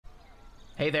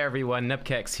Hey there everyone,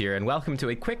 Nubkeks here, and welcome to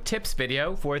a quick tips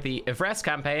video for the Ivres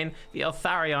campaign, the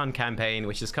Eltharion campaign,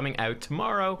 which is coming out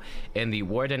tomorrow in the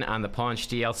Warden and the Paunch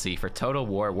DLC for Total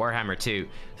War Warhammer 2.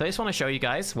 So I just want to show you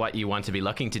guys what you want to be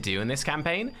looking to do in this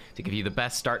campaign to give you the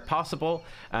best start possible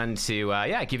and to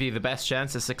give you the best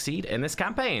chance to succeed in this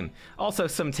campaign. Also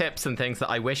some tips and things that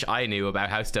I wish I knew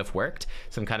about how stuff worked,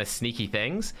 some kind of sneaky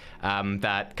things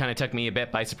that kind of took me a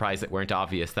bit by surprise that weren't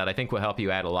obvious, that I think will help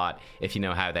you out a lot if you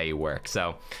know how they work.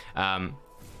 So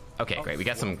okay, great. We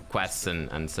got some quests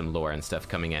and some lore and stuff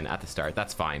coming in at the start.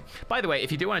 That's fine. By the way,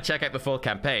 if you do want to check out the full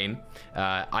campaign,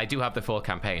 I do have the full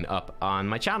campaign up on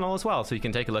my channel as well, so you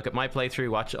can take a look at my playthrough,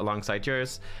 watch alongside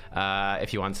yours,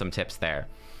 if you want some tips there.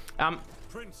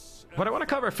 What I want to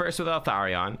cover first with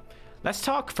Eltharion, let's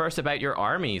talk first about your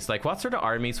armies. Like, what sort of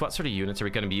armies, what sort of units are we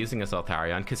going to be using as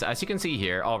Eltharion? Because as you can see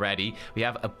here already, we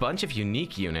have a bunch of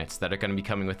unique units that are going to be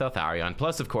coming with Eltharion.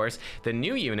 Plus, of course, the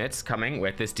new units coming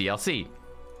with this DLC.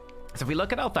 So if we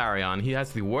look at Eltharion, he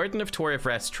has the Warden of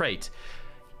Ivres trait.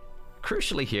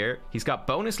 Crucially here, he's got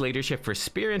bonus leadership for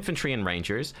spear infantry and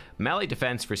rangers, melee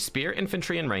defense for spear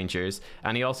infantry and rangers,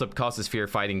 and he also causes fear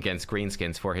fighting against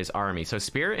greenskins for his army. So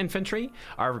spear infantry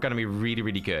are going to be really,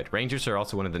 really good. Rangers are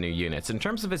also one of the new units. In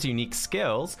terms of his unique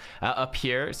skills, up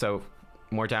here, so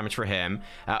more damage for him.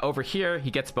 Over here,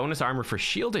 he gets bonus armor for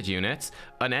shielded units,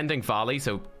 unending volley,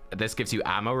 so this gives you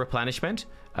ammo replenishment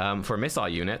for missile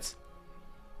units.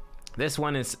 This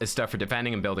one is stuff for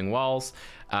defending and building walls.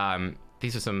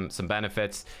 These are some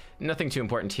benefits. Nothing too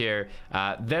important here.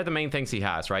 They're the main things he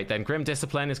has, right? Then Grim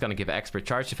Discipline is going to give expert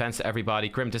charge defense to everybody.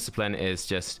 Grim Discipline is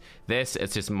just this.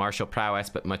 It's just martial prowess,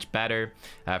 but much better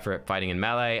for fighting in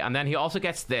melee. And then he also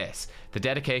gets this, the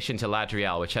Dedication to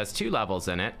Ladriel, which has 2 levels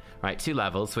in it, right? 2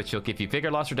 levels, which will give you vigor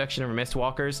loss reduction over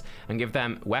Mistwalkers and give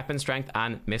them weapon strength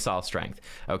and missile strength,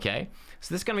 okay?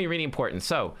 So this is going to be really important.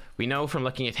 So we know from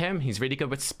looking at him, he's really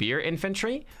good with spear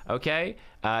infantry, okay?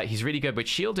 He's really good with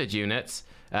shielded units.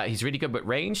 He's really good with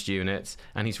ranged units,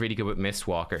 and he's really good with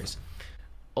Mistwalkers.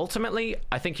 Ultimately,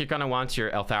 I think you're going to want your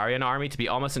Eltharion army to be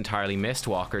almost entirely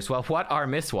Mistwalkers. Well, what are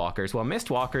Mistwalkers? Well,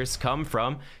 Mistwalkers come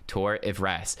from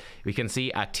Ivres. We can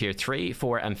see at tier 3,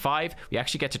 4, and 5, we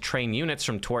actually get to train units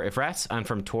from Ivres and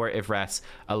from Ivres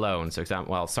alone. So,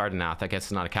 example, well, Sardenath, I guess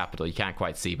it's not a capital, you can't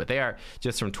quite see, but they are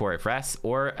just from Ivres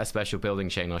or a special building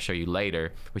chain I'll show you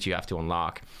later, which you have to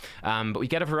unlock. But we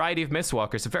get a variety of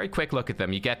Mistwalkers. A very quick look at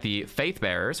them. You get the Faith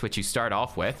Bearers, which you start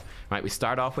off with, right? We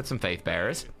start off with some Faith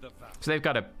Bearers. So they've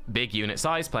got a big unit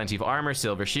size, plenty of armor,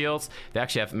 silver shields. They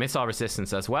actually have missile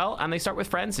resistance as well, and they start with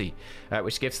Frenzy,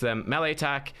 which gives them melee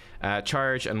attack,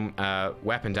 charge, and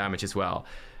weapon damage as well.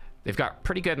 They've got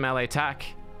pretty good melee attack,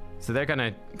 so they're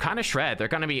gonna kind of shred. They're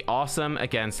gonna be awesome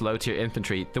against low tier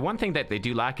infantry. The one thing that they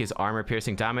do lack is armor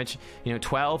piercing damage. You know,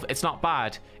 12, it's not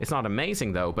bad. It's not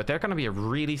amazing though, but they're gonna be a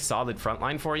really solid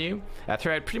frontline for you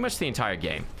throughout pretty much the entire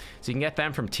game. So you can get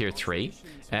them from tier 3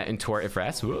 in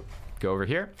Ivres. Whoop. Go over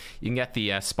here. You can get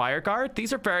the Spire Guard.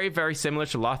 These are very, very similar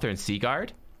to Lothar and Sea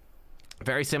Guard.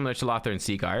 Very similar to Lothar and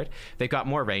Sea Guard. They've got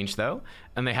more range though,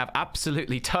 and they have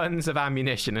absolutely tons of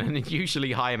ammunition, and a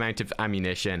usually high amount of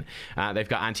ammunition. They've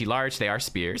got anti-large. They are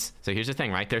spears. So here's the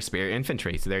thing, right? They're spear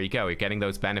infantry. So there you go. You're getting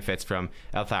those benefits from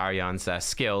Eltharion's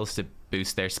skills to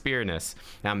boost their spearness.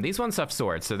 These ones have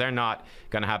swords, so they're not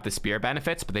going to have the spear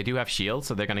benefits, but they do have shields,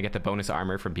 so they're going to get the bonus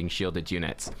armor from being shielded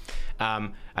units.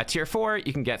 At tier 4,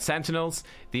 you can get sentinels.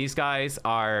 These guys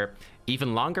are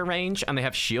even longer range, and they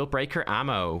have shield breaker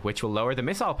ammo, which will lower the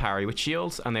missile parry with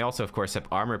shields, and they also of course have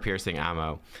armor piercing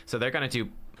ammo, so they're going to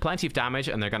do plenty of damage,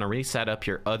 and they're going to really set up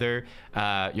your other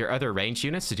ranged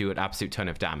units to do an absolute ton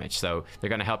of damage. So they're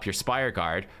going to help your Spire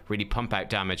Guard really pump out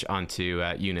damage onto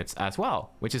units as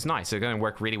well, which is nice. They're going to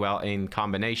work really well in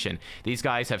combination. These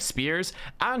guys have spears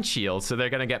and shields, so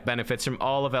they're going to get benefits from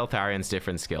all of Eltharion's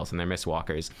different skills, and they're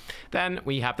Mistwalkers. Then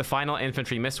we have the final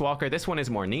infantry Mistwalker. This one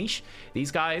is more niche. These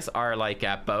guys are like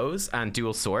bows and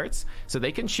dual swords, so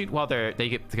they can shoot while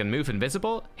they can move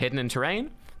invisible, hidden in terrain.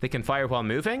 They can fire while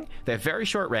moving. They have very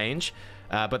short range,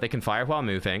 but they can fire while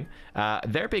moving.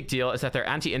 Their big deal is that they're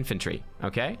anti-infantry,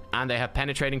 okay? And they have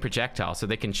penetrating projectiles, so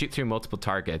they can shoot through multiple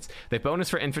targets. They have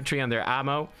bonus for infantry on their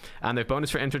ammo, and they have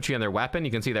bonus for infantry on their weapon. You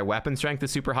can see their weapon strength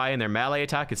is super high, and their melee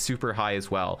attack is super high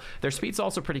as well. Their speed's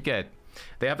also pretty good.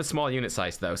 They have a small unit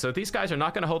size though, so these guys are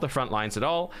not going to hold the front lines at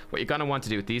all. What you're going to want to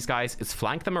do with these guys is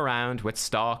flank them around with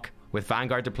stock, with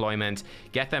Vanguard deployment,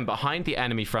 get them behind the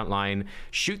enemy front line,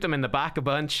 shoot them in the back a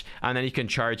bunch, and then you can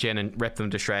charge in and rip them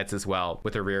to shreds as well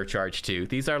with a rear charge too.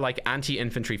 These are like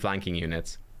anti-infantry flanking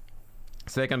units.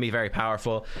 So they're going to be very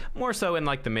powerful, more so in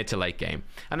like the mid to late game.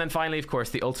 And then finally, of course,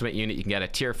 the ultimate unit you can get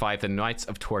at tier 5, the Knights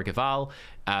of Torgaval.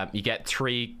 You get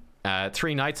three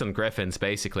knights on griffins,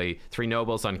 basically 3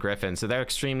 nobles on griffins, so they're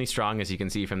extremely strong, as you can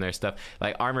see from their stuff,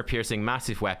 like armor piercing,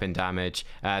 massive weapon damage.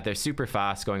 They're super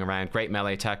fast going around, great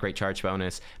melee attack, great charge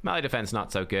bonus. Melee defense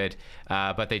not so good,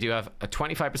 but they do have a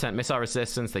 25% missile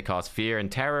resistance. They cause fear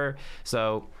and terror,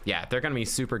 so yeah, they're going to be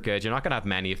super good. You're not going to have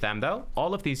many of them though.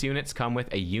 All of these units come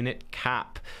with a unit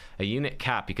cap. You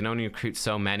can only recruit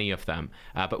so many of them,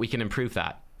 but we can improve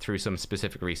that through some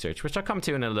specific research, which I'll come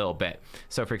to in a little bit.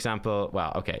 So for example,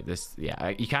 well, okay, this, yeah,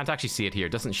 you can't actually see it here,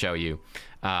 it doesn't show you,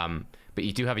 but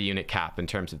you do have a unit cap in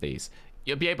terms of these.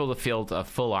 You'll be able to field a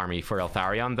full army for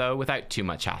Eltharion though without too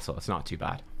much hassle. It's not too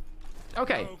bad.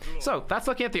 Okay, so that's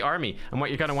looking at the army and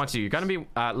what you're going to want to do. You're going to be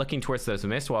looking towards those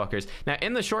Mistwalkers. Now,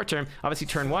 in the short term, obviously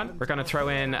turn 1, we're going to throw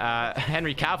in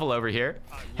Henry Cavill over here.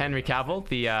 Henry Cavill,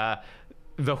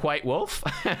 the White Wolf.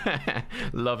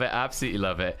 Love it, absolutely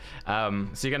love it.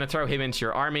 So you're going to throw him into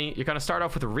your army. You're going to start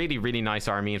off with a really, really nice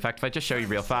army. In fact, if I just show you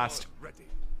real fast,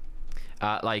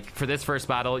 like for this first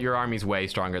battle, your army's way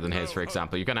stronger than his, for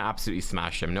example. You're going to absolutely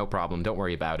smash him, no problem. Don't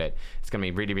worry about it. It's going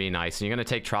to be really, really nice. And you're going to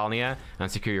take Tralnia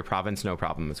and secure your province, no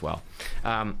problem as well.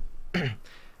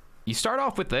 You start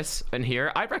off with this in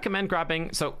here. I recommend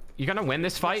grabbing, so you're going to win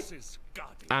this fight,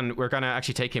 and we're going to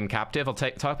actually take him captive. I'll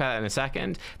talk about that in a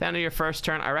second. Then on your first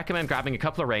turn, I recommend grabbing a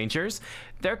couple of Rangers.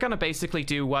 They're going to basically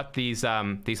do what these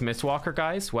Mistwalker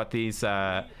guys, what the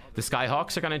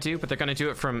Skyhawks are going to do, but they're going to do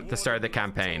it from the start of the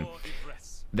campaign.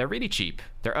 They're really cheap.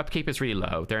 Their upkeep is really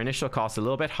low. Their initial cost a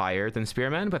little bit higher than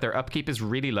Spearmen, but their upkeep is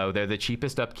really low. They're the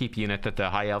cheapest upkeep unit that the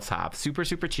High Elves have. Super,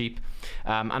 super cheap.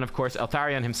 And of course,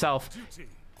 Eltharion himself,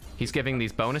 he's giving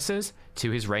these bonuses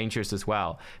to his Rangers as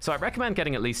well. So I recommend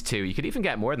getting at least 2. You could even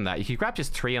get more than that. You could grab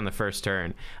just 3 on the first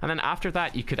turn. And then after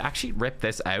that, you could actually rip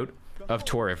this out of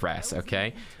Tor of Res,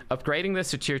 okay? Upgrading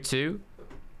this to tier 2,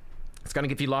 it's going to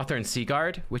give you Lothar and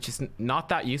Seaguard, which is not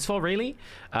that useful, really.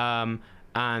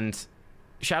 And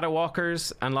Shadow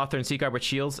Walkers and Lothar and Seaguard with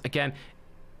shields, again,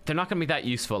 they're not going to be that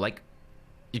useful. Like,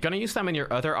 you're going to use them in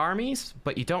your other armies,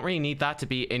 but you don't really need that to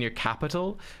be in your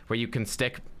capital, where you can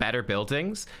stick better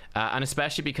buildings, and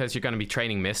especially because you're going to be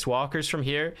training Mistwalkers from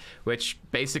here, which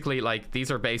basically, like,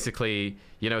 these are basically,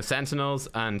 you know, Sentinels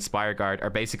and Spireguard are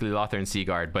basically Lothar and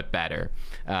Seaguard, but better.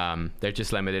 They're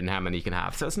just limited in how many you can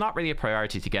have, so it's not really a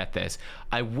priority to get this.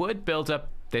 I would build up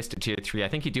this to tier 3. I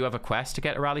think you do have a quest to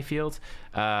get a rally field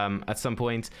at some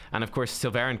point. And of course,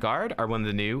 Silveran Guard are one of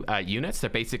the new units. They're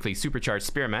basically supercharged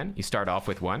spearmen. You start off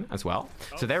with one as well,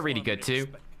 so they're really good too.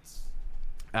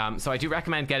 So I do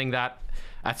recommend getting that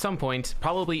at some point,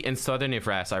 probably in Southern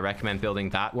Ivres. I recommend building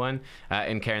that one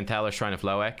in Carenthel or Shrine of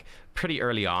Loek pretty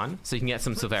early on, so you can get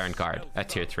some Silveran Guard at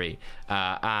tier 3.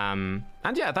 And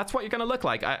yeah, that's what you're gonna look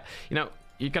like. You know,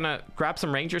 you're gonna grab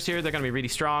some Rangers here. They're gonna be really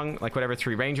strong, like whatever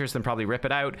 3 Rangers, then probably rip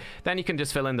it out. Then you can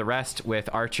just fill in the rest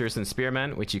with Archers and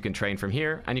Spearmen, which you can train from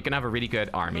here, and you can have a really good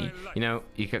army. You know,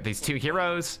 you get these 2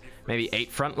 heroes, maybe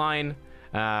 8 frontline,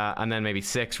 and then maybe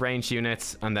 6 ranged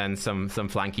units, and then some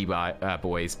flanky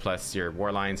boys, plus your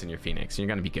Warlines and your Phoenix. You're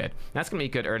gonna be good. That's gonna be a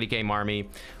good early game army.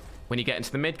 When you get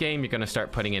into the mid game, you're gonna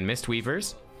start putting in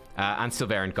Mistweavers. And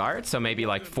Silveran Guard, so maybe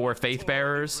like 4 Faith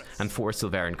Bearers and 4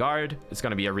 Silveran Guard. It's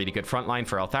going to be a really good front line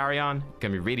for Eltharion. Going to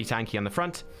be really tanky on the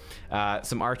front.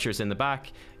 Some Archers in the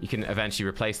back. You can eventually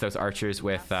replace those Archers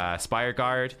with Spire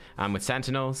Guard and with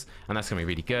Sentinels, and that's going to be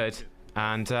really good.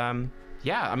 And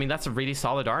yeah, I mean, that's a really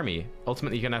solid army.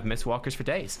 Ultimately, you're going to have Mistwalkers for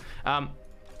days.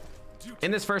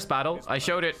 In this first battle, I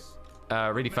showed it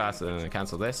really fast, and I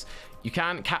cancel this. You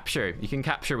can capture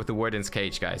with the Warden's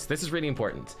Cage, guys. This is really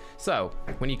important. So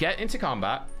when you get into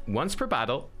combat, once per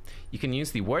battle, you can use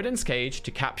the Warden's Cage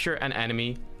to capture an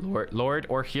enemy lord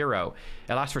or hero.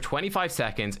 It lasts for 25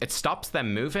 seconds. It stops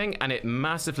them moving, and it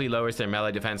massively lowers their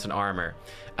melee defense and armor.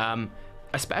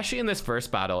 Especially in this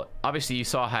first battle, obviously you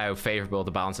saw how favorable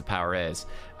the balance of power is.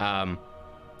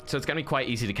 So it's going to be quite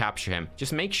easy to capture him.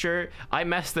 Just make sure. I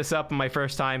messed this up on my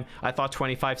first time. I thought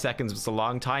 25 seconds was a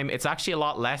long time. It's actually a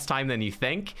lot less time than you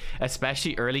think,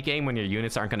 especially early game when your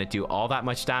units aren't going to do all that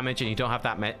much damage and you don't have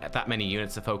that many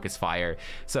units to focus fire.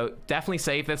 So definitely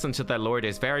save this until the Lord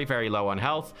is very, very low on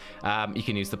health. You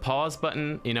can use the pause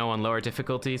button, you know, on lower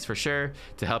difficulties for sure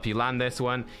to help you land this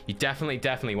one. You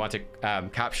definitely want to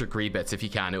capture Greebits if you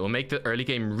can. It will make the early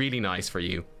game really nice for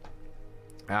you.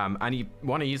 And you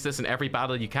want to use this in every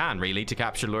battle you can, really, to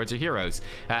capture lords or heroes.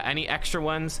 Any extra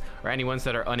ones or any ones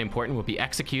that are unimportant will be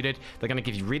executed. They're going to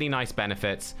give you really nice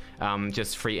benefits,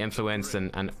 just free influence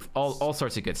and all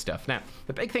sorts of good stuff. Now,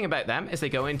 the big thing about them is they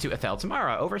go into Ethel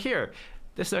Tamara over here.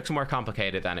 this looks more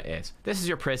complicated than it is. This is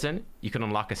your prison. You can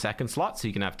unlock a second slot, so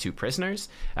you can have 2 prisoners.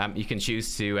 You can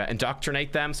choose to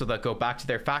indoctrinate them, so they'll go back to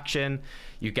their faction.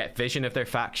 You get vision of their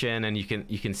faction, and you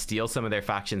can steal some of their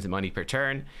factions money per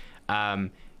turn.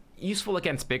 Useful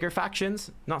against bigger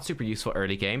factions, not super useful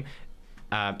early game.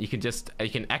 You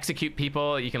can execute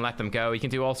people, you can let them go, you can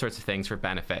do all sorts of things for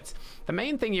benefits. The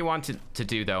main thing you want to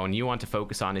do though, and you want to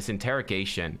focus on, is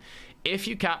interrogation. If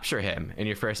you capture him in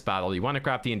your first battle, you want to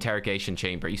grab the interrogation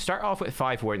chamber. You start off with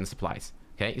 5 warden supplies.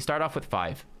 Okay, you start off with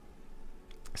 5.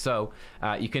 So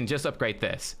you can just upgrade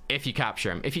this if you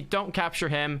capture him. If you don't capture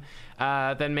him,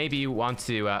 then maybe you want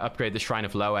to upgrade the Shrine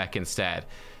of Loek instead.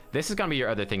 This is going to be your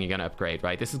other thing you're going to upgrade,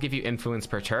 right? This will give you influence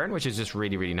per turn, which is just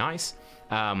really, really nice.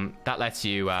 That lets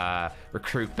you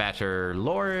recruit better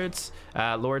lords.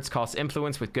 Lords cost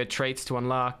influence with good traits to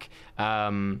unlock.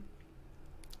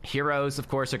 Heroes, of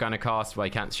course, are going to cost, well, I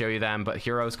can't show you them, but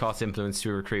heroes cost influence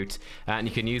to recruit. And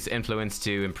you can use influence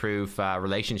to improve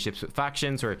relationships with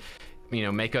factions, or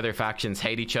make other factions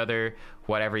hate each other,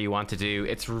 whatever you want to do.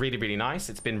 It's really, really nice.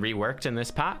 It's been reworked in this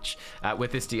patch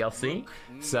with this DLC.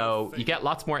 So you get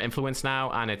lots more influence now,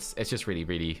 and it's just really,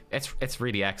 really, it's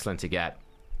really excellent to get.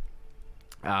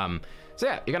 So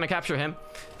yeah, you're going to capture him.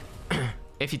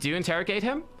 If you do interrogate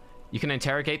him, you can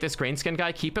interrogate this greenskin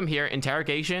guy, keep him here.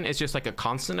 Interrogation is just like a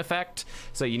constant effect,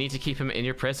 so you need to keep him in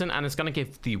your prison, and it's going to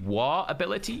give the Wa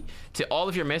ability to all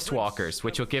of your Mistwalkers,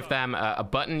 which will give them a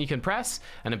button you can press,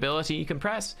 an ability you can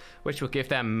press, which will give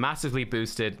them massively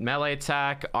boosted melee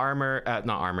attack, armor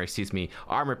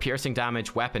piercing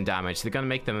damage, weapon damage. They're going to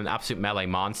make them an absolute melee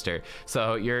monster.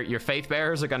 So your faith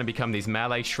bearers are going to become these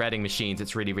melee shredding machines.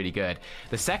 It's really, really good.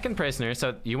 The second prisoner,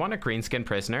 so you want a greenskin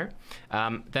prisoner,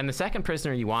 then the second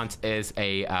prisoner you want is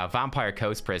a vampire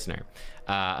coast prisoner,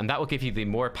 and that will give you the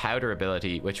more powder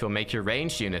ability, which will make your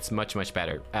ranged units much, much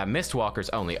better.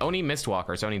 Mistwalkers only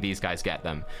Mistwalkers, only these guys get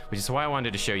them, which is why I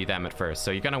wanted to show you them at first.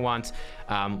 So you're going to want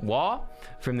Wa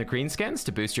from the greenskins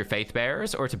to boost your faith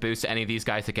bearers, or to boost any of these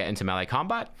guys that get into melee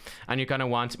combat, and you're going to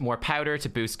want more powder to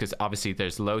boost, because obviously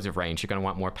there's loads of range. You're going to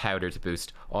want more powder to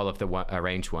boost all of the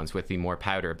ranged ones with the more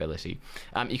powder ability.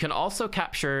 You can also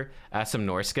capture some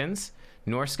Norskins.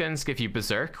 Norskins give you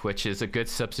Berserk, which is a good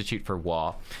substitute for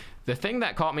Wa. The thing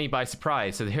that caught me by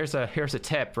surprise, so here's a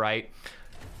tip, right?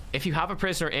 If you have a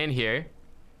prisoner in here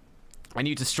and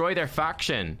you destroy their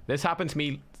faction, this happened to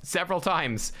me several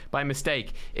times by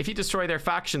mistake. If you destroy their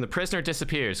faction, the prisoner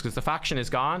disappears because the faction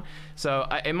is gone. So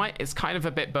it's kind of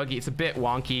a bit buggy, it's a bit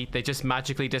wonky. They just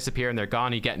magically disappear and they're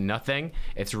gone. You get nothing.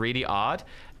 It's really odd.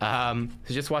 So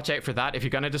just watch out for that. If you're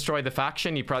going to destroy the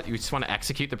faction, you just want to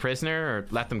execute the prisoner or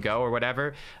let them go or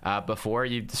whatever before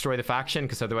you destroy the faction,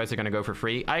 because otherwise they're going to go for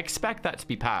free. I expect that to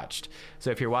be patched.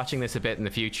 So if you're watching this a bit in the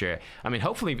future, I mean,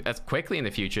 hopefully as quickly in the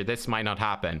future, this might not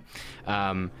happen.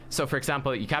 So for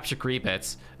example, you capture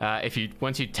Greebits.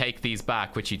 Once you take these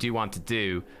back, which you do want to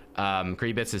do,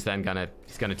 Greebits is then gonna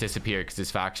disappear because his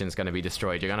faction is gonna be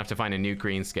destroyed. You're gonna have to find a new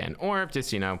greenskin, or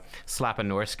just slap a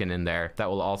Norskin in there. That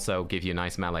will also give you a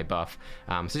nice melee buff.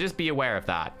 So just be aware of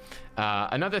that.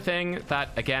 Another thing that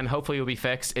again hopefully will be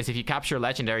fixed is if you capture a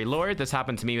legendary lord. This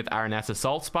happened to me with Araness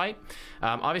Assault Spite.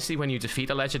 Obviously when you defeat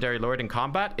a legendary lord in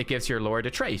combat, it gives your lord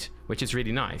a trait, which is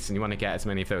really nice, and you want to get as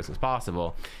many of those as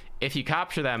possible. If you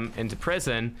capture them into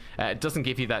prison, it doesn't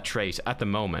give you that trait at the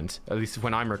moment, at least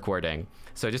when I'm recording.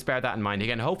 So just bear that in mind.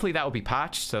 Again, hopefully that will be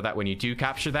patched so that when you do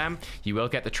capture them, you will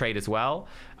get the trait as well.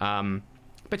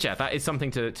 But yeah, that is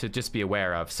something to just be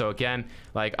aware of. So again,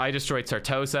 like I destroyed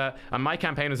Sartosa, and my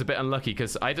campaign was a bit unlucky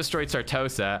because I destroyed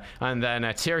Sartosa, and then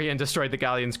Tyrion destroyed the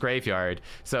Galleon's graveyard.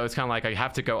 So it's kind of like I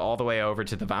have to go all the way over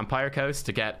to the Vampire Coast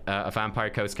to get a Vampire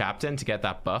Coast captain to get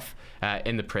that buff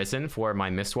in the prison for my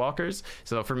Mistwalkers.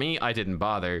 So for me, I didn't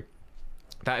bother.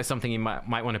 That is something you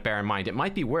might want to bear in mind. It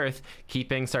might be worth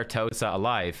keeping Sartosa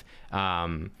alive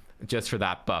just for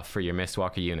that buff for your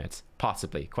Mistwalker units.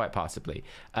 Possibly, quite possibly.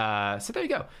 So there you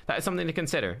go. That is something to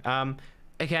consider.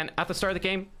 Again, at the start of the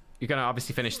game, you're going to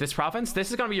obviously finish this province.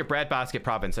 This is going to be your breadbasket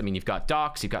province. I mean, you've got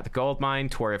docks, you've got the gold mine,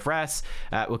 Tor of Res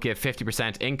will give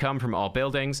 50% income from all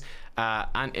buildings.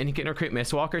 And you can recruit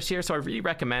Mistwalkers here. So I really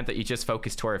recommend that you just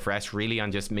focus Tor of Res really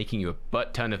on just making you a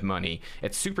butt ton of money.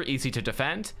 It's super easy to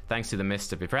defend thanks to the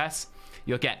Mist of Res.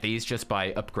 You'll get these just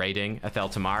by upgrading Athel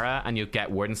Tamara, and you'll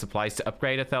get Warden supplies to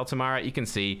upgrade Athel Tamara. You can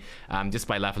see just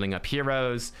by leveling up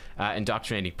heroes,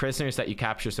 indoctrinating prisoners that you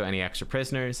capture, so any extra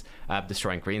prisoners,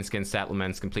 destroying greenskin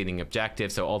settlements, completing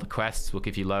objectives, so all the quests will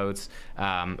give you loads,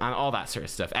 and all that sort of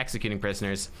stuff. Executing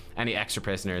prisoners, any extra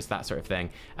prisoners, that sort of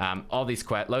thing. All these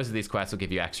loads of these quests will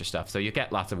give you extra stuff, so you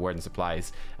get lots of Warden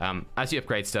supplies. As you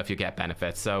upgrade stuff, you get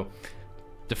benefits. So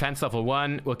defense level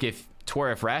 1 will give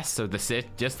Tour of Rest, so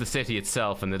just the city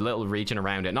itself and the little region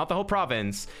around it, not the whole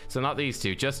province, so not these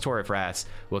two, just Tour of Rest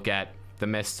will get the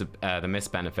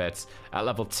mist benefits. At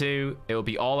level 2, it will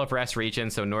be all of Rest region,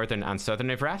 so northern and southern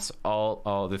of Rest,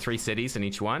 all the 3 cities in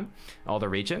each one, all the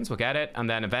regions will get it. And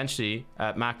then eventually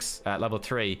at max at level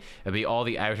 3, it'll be all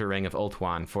the outer ring of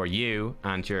Ulthuan for you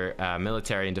and your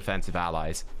military and defensive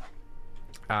allies.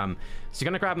 So you're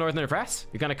gonna grab northern of Rest,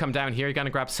 you're gonna come down here, you're gonna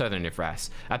grab southern of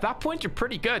Rest. At that point, you're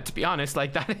pretty good, to be honest.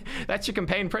 Like that's your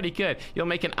campaign pretty good. You'll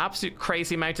make an absolute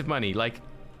crazy amount of money, like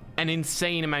an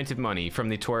insane amount of money from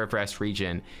the Tour of Rest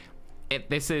region.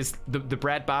 This is the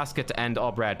bread basket to end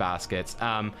all bread baskets.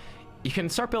 You can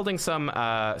start building some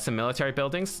military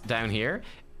buildings down here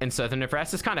in southern of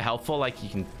Rest. It's kind of helpful, like you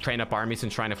can train up armies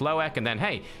in Shrine of Loek, and then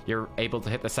hey, you're able to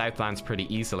hit the Southlands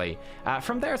pretty easily.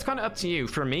 From there, it's kind of up to you.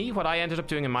 For me, what I ended up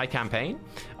doing in my campaign,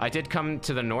 I did come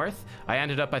to the north. I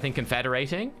ended up, I think,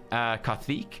 confederating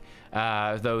Kathik,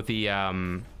 though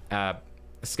the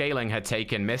Scaling had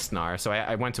taken Mistnar, so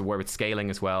I went to war with Scaling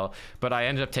as well, but I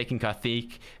ended up taking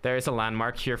Kathik. There is a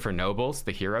landmark here for nobles,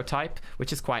 the hero type,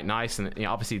 which is quite nice, and you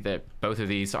know, obviously both of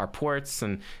these are ports,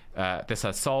 and this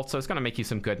has salt, so it's going to make you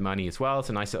some good money as well.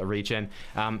 It's a nice little region.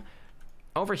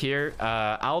 Over here,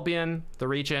 Albion, the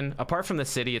region, apart from the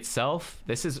city itself,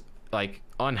 this is like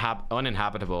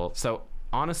uninhabitable, so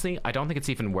honestly, I don't think it's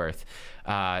even worth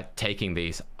taking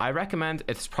these. I recommend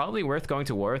it's probably worth going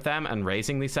to war with them and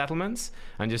raising these settlements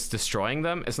and just destroying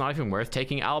them. It's not even worth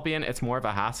taking Albion. It's more of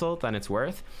a hassle than it's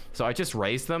worth. So I just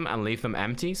raise them and leave them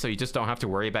empty, so you just don't have to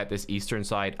worry about this eastern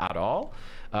side at all.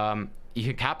 You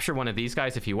can capture one of these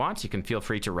guys if you want. You can feel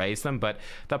free to raise them, but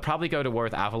they'll probably go to war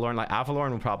with Avalorn. Like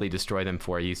Avalorn will probably destroy them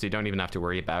for you, so you don't even have to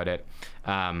worry about it.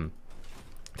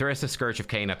 There is a Scourge of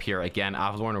Cain up here. Again,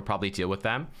 Avalorn will probably deal with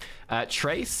them.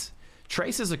 Trace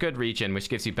is a good region, which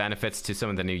gives you benefits to some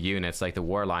of the new units, like the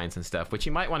War Lions and stuff, which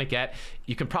you might want to get.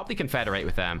 You can probably confederate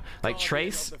with them. Like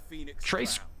Trace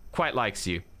quite likes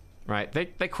you, right?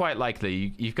 They quite like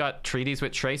you. You've got treaties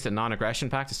with Trace and non-aggression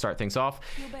pact to start things off.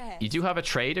 You do have a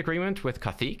trade agreement with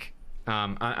Kathik.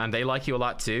 And they like you a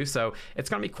lot too, so it's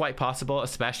going to be quite possible,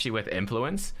 especially with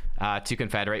influence, to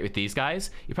confederate with these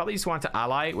guys. You probably just want to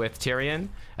ally with Tyrion,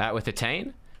 with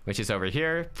Etain, which is over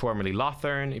here, formerly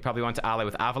Lothern. You probably want to ally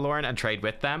with Avalorn and trade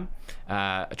with them.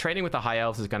 Trading with the High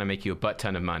Elves is going to make you a butt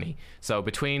ton of money. So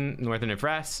between Northern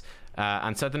Ivres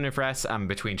and Southern Ivres, and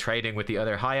between trading with the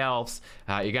other High Elves,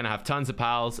 you're going to have tons of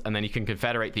pals, and then you can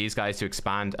confederate these guys to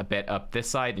expand a bit up this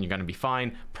side, and you're going to be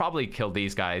fine. Probably kill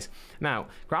these guys. Now,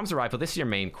 Grom's Arrival, this is your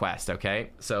main quest, okay?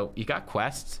 So you got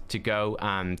quests to go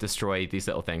and destroy these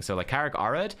little things. So like Carrick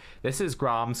Arad, this is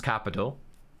Grom's capital,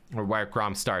 or where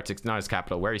Grom starts. It's not his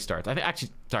capital, where he starts. I think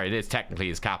actually, sorry, it is technically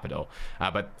his capital,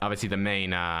 but obviously the main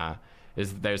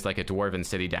there's like a dwarven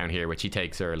city down here which he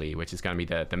takes early, which is going to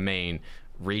be the main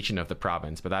region of the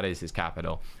province, but that is his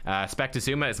capital.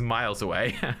 Spectazuma is miles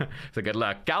away, so good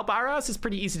luck. Galbaros is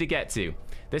pretty easy to get to.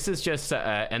 This is just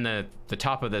in the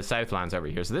top of the Southlands over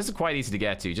here, so this is quite easy to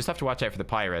get to. You just have to watch out for the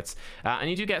pirates, and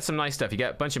you do get some nice stuff. You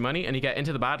get a bunch of money and you get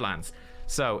into the Badlands.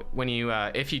 So when you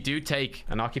if you do take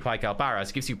and occupy Galbaros,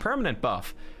 it gives you permanent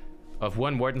buff of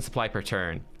 1 warden supply per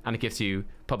turn, and it gives you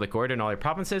public order in all your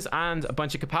provinces and a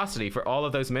bunch of capacity for all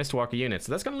of those Mistwalker units.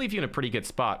 So that's going to leave you in a pretty good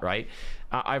spot, right?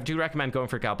 I do recommend going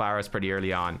for Galbaros pretty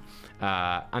early on,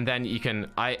 and then you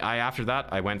can. After that,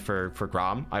 I went for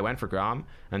Grom. I went for Grom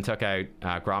and took out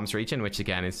Grom's region, which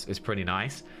again is pretty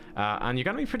nice, and you're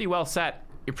going to be pretty well set.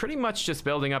 You're pretty much just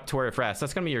building up Tour of Rest.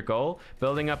 That's going to be your goal.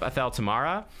 Building up Athel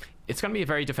Tamara. It's going to be a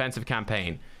very defensive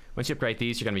campaign. Once you upgrade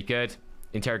these, you're going to be good.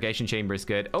 Interrogation Chamber is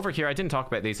good. Over here, I didn't talk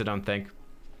about these, I don't think.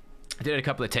 I did a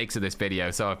couple of takes of this video,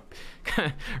 so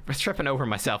I was tripping over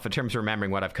myself in terms of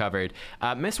remembering what I've covered.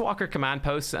 Mistwalker command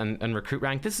posts and recruit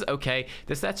rank. This is okay.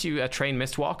 This lets you train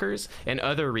Mistwalkers in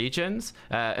other regions,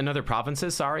 in other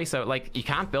provinces, sorry. So like you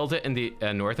can't build it in the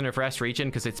Northern of Rest region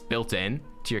because it's built in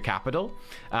to your capital,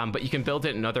 but you can build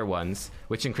it in other ones,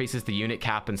 which increases the unit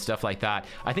cap and stuff like that.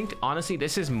 I think honestly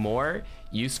this is more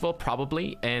useful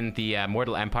probably in the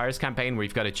Mortal Empires campaign, where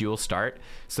you've got a dual start.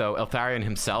 So Eltharion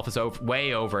himself is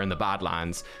way over in the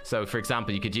Badlands. So for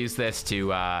example, you could use this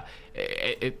to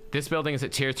this building is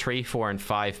at tier 3, 4 and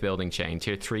 5 building chain,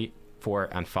 tier 3, 4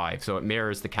 and 5, so it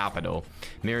mirrors the capital,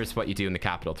 mirrors what you do in the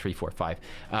capital, 3, 4, 5.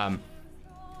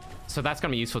 So that's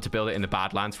going to be useful to build it in the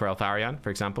Badlands for Eltharion, for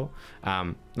example.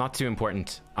 Not too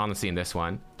important, honestly, in this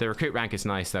one. The recruit rank is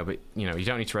nice, though, but, you know, you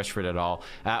don't need to rush for it at all.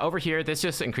 Over here, this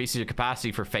just increases your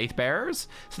capacity for Faith Bearers,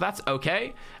 so that's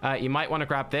okay. You might want to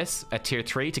grab this at tier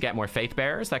 3 to get more Faith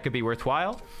Bearers. That could be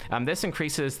worthwhile. This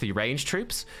increases the ranged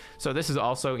troops, so this is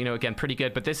also, you know, again, pretty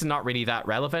good, but this is not really that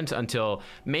relevant until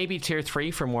maybe tier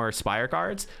 3 for more Spire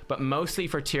Guards, but mostly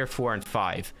for tier 4 and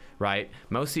 5, right?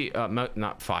 Mostly,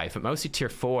 not 5, but mostly tier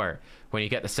 4 when you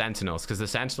get the Sentinels, because the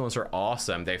Sentinels are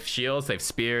awesome. They have shields, they have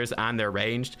spears, and they're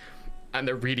ranged, and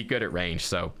they're really good at range,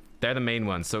 so they're the main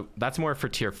ones. So that's more for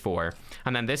tier 4.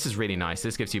 And then this is really nice.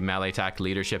 This gives you melee attack,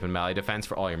 leadership, and melee defense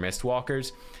for all your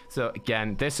Mistwalkers. So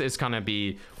again, this is going to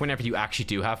be whenever you actually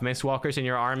do have Mistwalkers in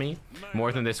your army,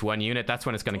 more than this one unit, that's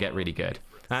when it's going to get really good.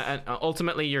 And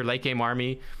ultimately, your late game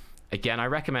army, again, I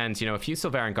recommend, you know, a few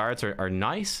Silverian Guards are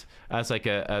nice as like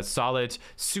a solid,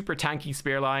 super tanky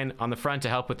spear line on the front to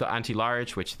help with the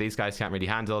anti-large, which these guys can't really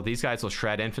handle. These guys will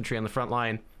shred infantry on the front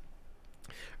line.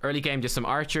 Early game, just some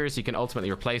archers. You can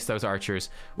ultimately replace those archers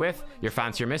with your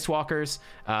fancier Mistwalkers.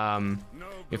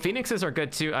 Your Phoenixes are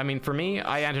good too. I mean, for me,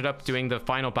 I ended up doing the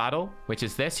final battle, which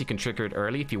is this. You can trigger it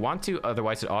early if you want to.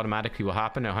 Otherwise, it automatically will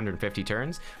happen in 150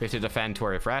 turns. We have to defend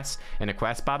Torre Fress in a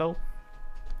quest battle.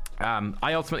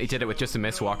 I ultimately did it with just a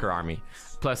Mistwalker army,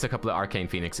 plus a couple of Arcane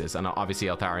Phoenixes, and obviously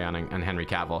Eltharion and Henry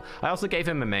Cavill. I also gave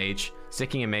him a mage.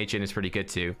 Sticking a mage in is pretty good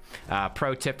too.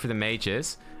 Pro tip for the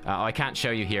mages, I can't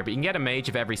show you here, but you can get a mage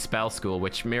of every spell school,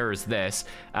 which mirrors this.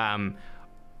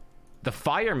 The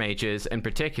fire mages in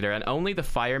particular, and only the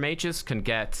fire mages can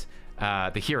get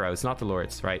the heroes, not the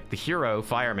lords, right? The hero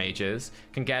fire mages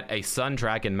can get a Sun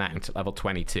Dragon mount, level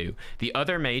 22. The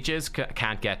other mages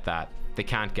can't get that. They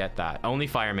can't get that. Only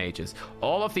fire mages.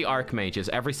 All of the archmages,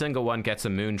 every single one gets a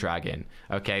moon dragon.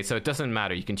 Okay, so it doesn't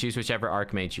matter. You can choose whichever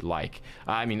archmage you like.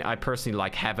 I mean, I personally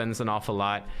like Heavens an awful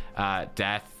lot.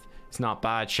 Death, it's not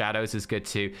bad. Shadows is good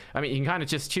too. I mean, you can kind of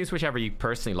just choose whichever you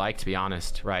personally like, to be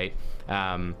honest, right?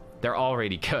 They're all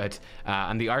really good.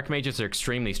 And the Archmages are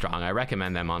extremely strong. I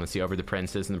recommend them, honestly, over the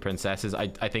Princes and the Princesses. I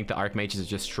think the Archmages are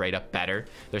just straight up better.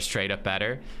 They're straight up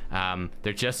better.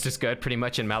 They're just as good pretty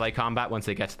much in melee combat once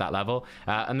they get to that level.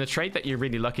 And the trait that you're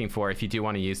really looking for if you do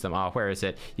want to use them, where is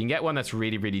it? You can get one that's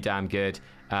really, really damn good.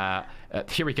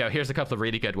 Here we go. Here's a couple of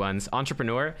really good ones.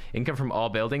 Entrepreneur, income from all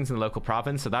buildings in the local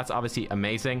province. So that's obviously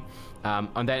amazing.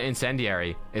 And then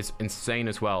Incendiary is insane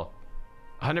as well.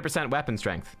 100% weapon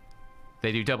strength.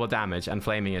 They do double damage and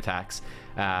flaming attacks.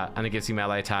 And it gives you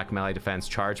melee attack, melee defense,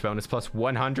 charge bonus plus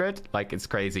 100. Like, it's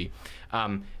crazy.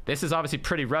 This is obviously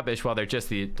pretty rubbish while they're just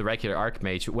the regular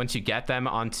Archmage. Once you get them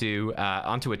onto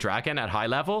a dragon at high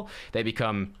level, they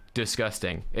become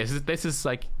disgusting. This is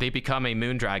like, they become a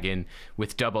moon dragon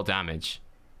with double damage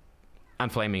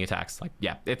and flaming attacks. Like,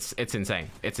 yeah, it's insane.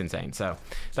 It's insane. So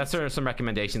that's sort of some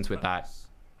recommendations with that.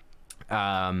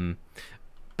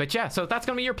 But yeah, so that's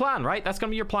going to be your plan, right? That's going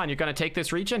to be your plan. You're going to take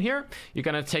this region here. You're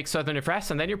going to take Southern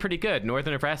Yvresse, and then you're pretty good.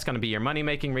 Northern Yvresse is going to be your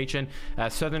money-making region.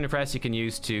 Southern Yvresse you can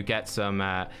use to get some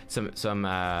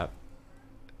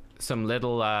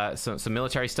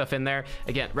military stuff in there.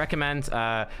 Again, recommend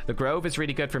the Grove is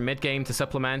really good for mid-game to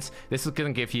supplement. This is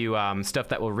going to give you stuff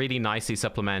that will really nicely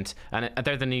supplement, and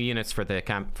they're the new units for the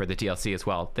DLC as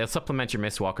well. They'll supplement your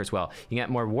Mistwalkers well. You get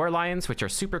more War Lions, which are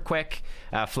super quick,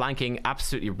 flanking,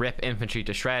 absolutely rip infantry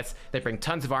to shreds. They bring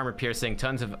tons of armor piercing,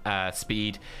 tons of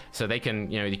speed, so they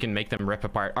can, you can make them rip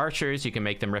apart archers. You can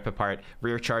make them rip apart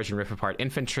rear charge and rip apart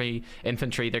infantry. They're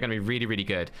going to be really, really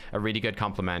good. A really good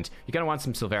complement. You're going to want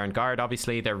some Silverian Guard,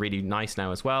 obviously. They're really nice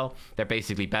now as well. They're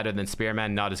basically better than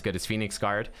Spearmen, not as good as Phoenix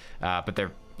Guard, but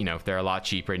they're a lot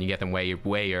cheaper and you get them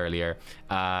way earlier.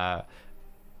 I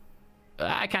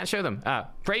can't show them.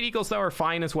 Great Eagles though are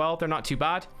fine as well. They're not too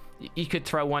bad. You could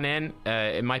throw one in.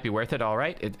 It might be worth it. All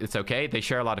right, it's okay. They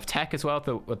share a lot of tech as well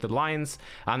with the Lions.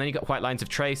 And then you got White Lines of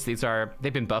Trace.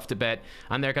 They've been buffed a bit,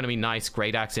 and they're going to be nice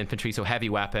Great Axe infantry, so heavy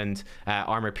weaponed,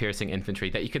 armor piercing infantry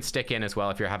that you could stick in as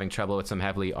well if you're having trouble with some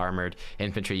heavily armored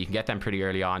infantry. You can get them pretty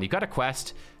early on. You got a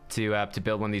quest to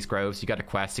build one of these groves. You got a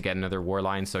quest to get another war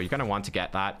line, so you're going to want to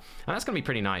get that, and that's going to be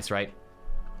pretty nice, right?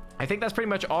 I think that's pretty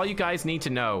much all you guys need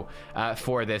to know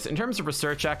for this. In terms of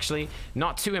research, actually,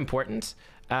 not too important.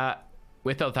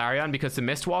 With Eltharion, because the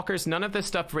Mistwalkers, none of this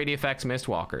stuff really affects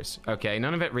Mistwalkers, okay?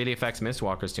 None of it really affects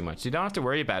Mistwalkers too much. You don't have to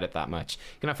worry about it that much.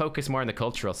 You're gonna focus more on the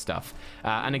cultural stuff.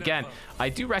 And again, I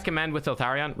do recommend with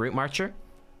Eltharion, Route Marcher.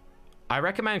 I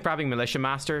recommend grabbing Militia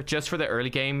Master just for the early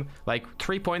game. Like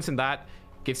 3 points in that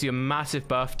gives you a massive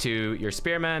buff to your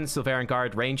Spearmen, Silverian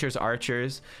Guard, Rangers,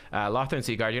 Archers, Lothern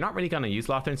Sea Guard. You're not really gonna use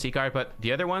Lothern Sea Guard, but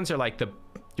the other ones are like the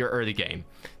your early game.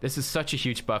 This is such a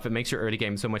huge buff. It makes your early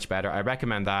game so much better. I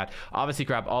recommend that. Obviously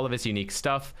grab all of his unique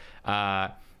stuff,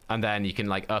 and then you can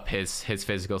like up his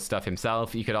physical stuff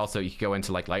himself. You could go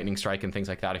into like lightning strike and things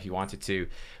like that if you wanted to,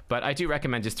 but I do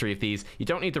recommend just 3 of these. You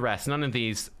don't need the rest. None of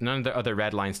the other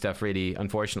red line stuff really,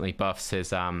 unfortunately, buffs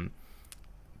his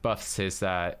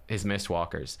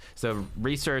Mistwalkers. So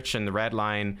research and the red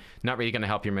line not really going to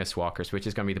help your Mistwalkers, which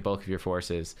is going to be the bulk of your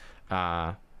forces.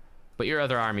 But your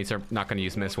other armies are not going to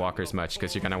use Mistwalkers much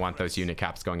because you're going to want those unit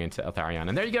caps going into Eltharion.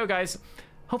 And there you go, guys.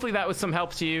 Hopefully that was some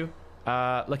help to you,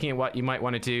 looking at what you might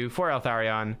want to do for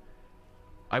Eltharion.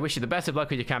 I wish you the best of luck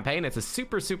with your campaign. It's a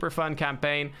super, super fun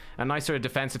campaign, a nice sort of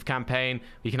defensive campaign.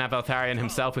 You can have Eltharion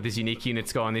himself with his unique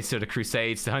units go on these sort of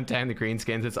crusades to hunt down the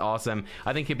greenskins. It's awesome.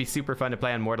 I think it'd be super fun to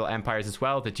play on Mortal Empires as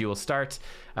well, the dual start.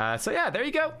 So yeah, there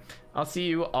you go. I'll see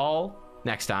you all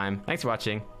next time. Thanks for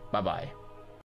watching. Bye-bye.